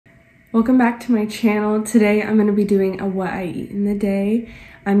Welcome back to my channel. Today I'm going to be doing a what I eat in the day.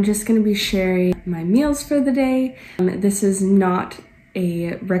 I'm just going to be sharing my meals for the day. This is not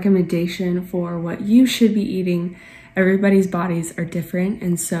a recommendation for what you should be eating. Everybody's bodies are different,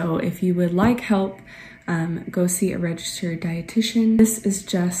 and so if you would like help, go see a registered dietitian. This is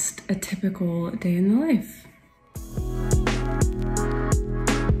just a typical day in the life.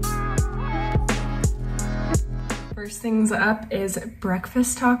 First things up is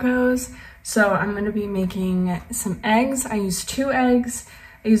breakfast tacos. So I'm going to be making some eggs. I use 2 eggs.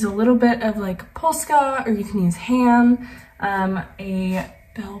 I use a little bit of like Polska, or you can use ham, a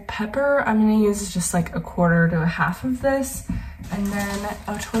bell pepper. I'm going to use just like 1/4 to 1/2 of this, and then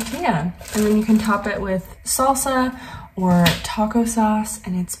a tortilla. And then you can top it with salsa or taco sauce,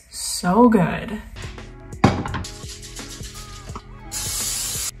 and it's so good.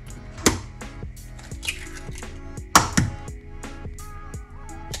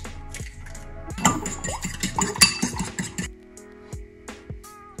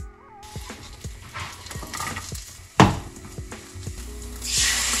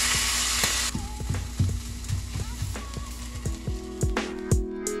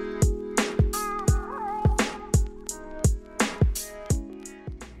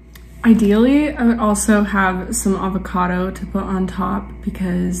 Ideally, I would also have some avocado to put on top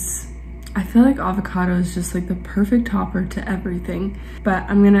because I feel like avocado is just like the perfect topper to everything. But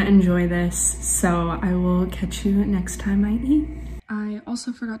I'm gonna enjoy this, so I will catch you next time I eat. I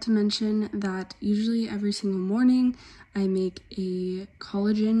also forgot to mention that usually every single morning I make a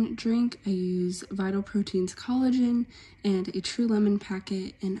collagen drink. I use Vital Proteins collagen and a True Lemon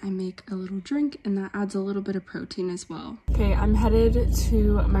packet, and I make a little drink, and that adds a little bit of protein as well. Okay, I'm headed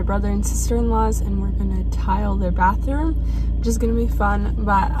to my brother and sister-in-law's, and we're gonna tile their bathroom, which is gonna be fun,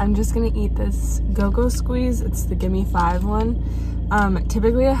 but I'm just gonna eat this Go-Go Squeeze. It's the Gimme 5 one.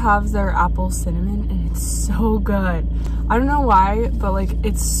 Typically I have their apple cinnamon, and it's so good. I don't know why, but like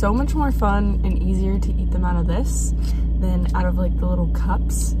it's so much more fun and easier to eat them out of this than out of like the little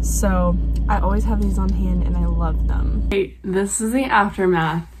cups. So I always have these on hand and I love them. Hey, this is the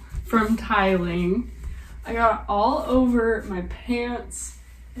aftermath from tiling. I got all over my pants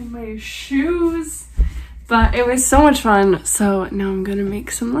and my shoes, but it was so much fun. So now I'm gonna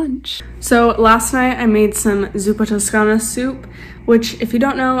make some lunch. So last night I made some zuppa toscana soup, which if you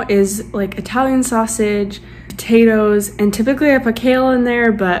don't know is like Italian sausage, potatoes, and typically I put kale in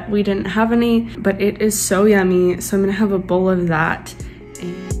there, but we didn't have any. But it is so yummy, so I'm gonna have a bowl of that.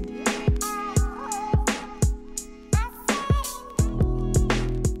 And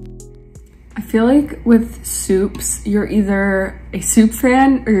I feel like with soups, you're either a soup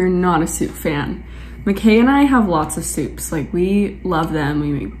fan or you're not a soup fan. McKay and I have lots of soups. Like, we love them.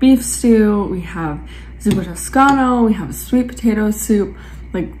 We make beef stew, we have zuppa toscano, we have a sweet potato soup.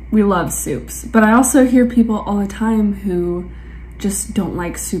 Like, we love soups. But I also hear people all the time who just don't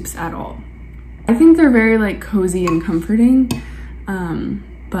like soups at all. I think they're very like cozy and comforting,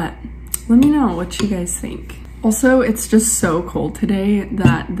 but let me know what you guys think. Also, it's just so cold today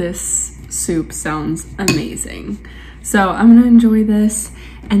that this soup sounds amazing. So I'm gonna enjoy this,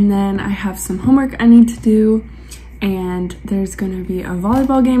 and then I have some homework I need to do, and there's gonna be a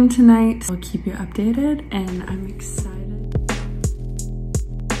volleyball game tonight. I'll keep you updated, and I'm excited.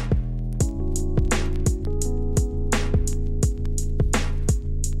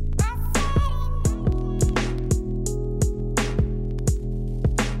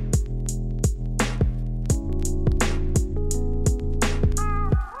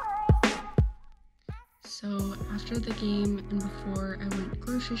 So after the game and before I went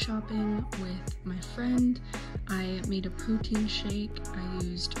grocery shopping with my friend, I made a protein shake. I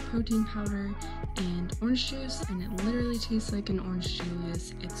used protein powder and orange juice, and it literally tastes like an orange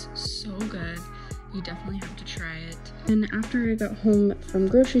julius. It's so good. You definitely have to try it. And after I got home from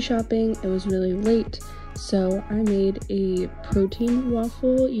grocery shopping, it was really late, so I made a protein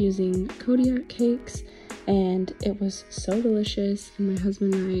waffle using Kodiak cakes, and it was so delicious. And my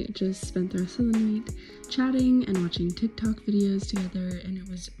husband and I just spent the rest of the night chatting and watching TikTok videos together, and it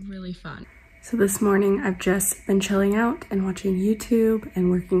was really fun. So this morning I've just been chilling out and watching YouTube and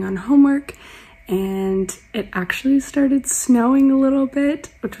working on homework, and it actually started snowing a little bit,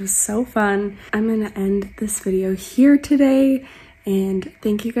 which was so fun. I'm gonna end this video here today, and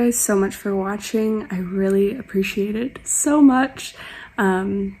thank you guys so much for watching. I really appreciate it so much.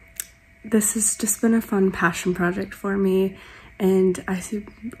 This has just been a fun passion project for me, and I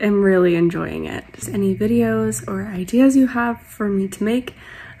am really enjoying it. Just any videos or ideas you have for me to make,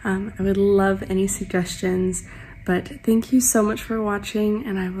 I would love any suggestions. But thank you so much for watching,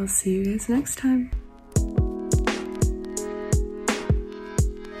 and I will see you guys next time.